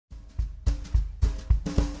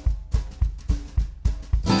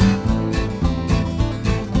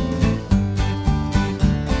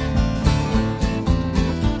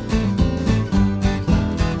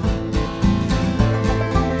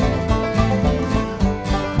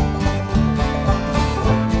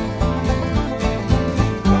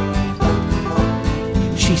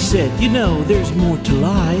said, you know, there's more to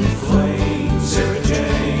life Plain Sara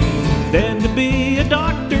Jane than to be a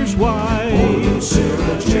doctor's wife. Oh,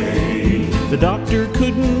 Sara Jane. The doctor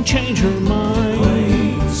couldn't change her mind.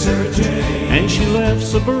 Plain Sara Jane. And she left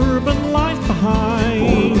suburban life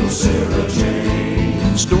behind. Oh, Sara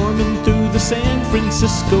Jane. Storming through the San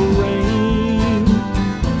Francisco rain,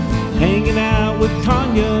 hanging out with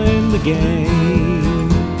Tanya and the gang.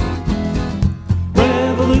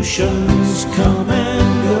 Revolutions come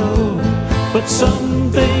and go, but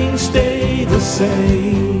some things stay the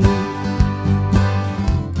same.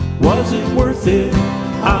 Was it worth it?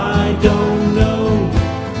 I don't know.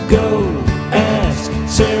 Go ask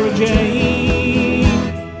Sara Jane.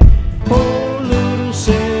 Poor little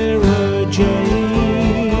Sara Jane.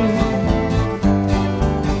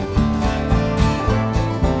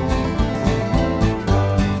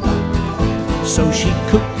 So she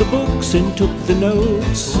cooked the books and took the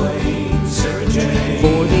notes Plain Sara Jane.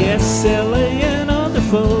 for the SLA and other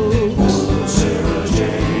folks. Oh, Sara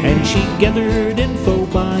Jane. And she gathered info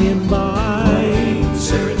by and by Plain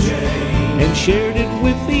Sara Jane. and shared it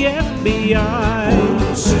with the FBI.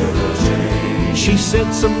 Oh, Sara Jane. She said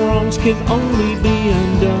some wrongs can only be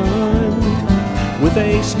undone with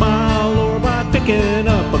a smile or by picking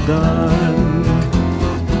up a gun.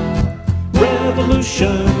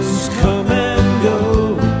 Revolutions come and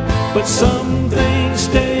go, but some things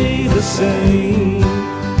stay the same.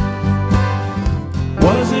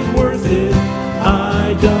 Was it worth it?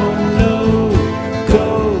 I don't know.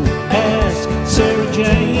 Go ask Sara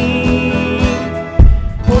Jane.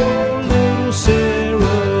 Poor little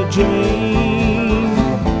Sara Jane.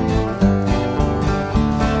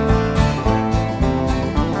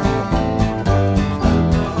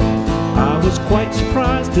 I was quite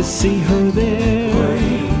surprised to see her there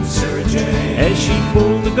Plain Sara Jane. as she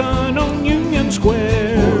pulled the gun on Union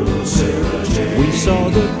Square. Oh, Sara Jane. We saw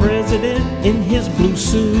the president in his blue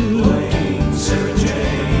suit, Plain Sara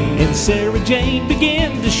Jane. and Sara Jane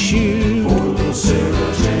began to shoot. Oh,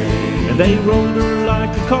 Sara Jane. And they rolled her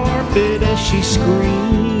like a carpet as she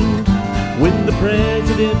screamed when the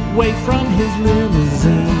president waved from his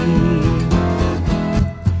limousine.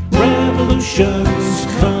 Revolutions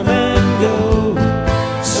come and go,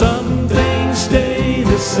 some things stay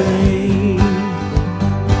the same.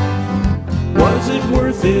 Was it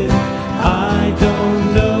worth it? I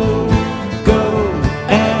don't know. Go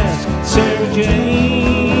ask Sara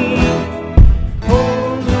Jane.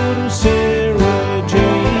 Poor little Sara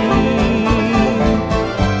Jane.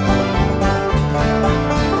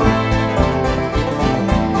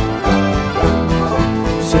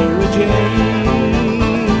 Sara Jane.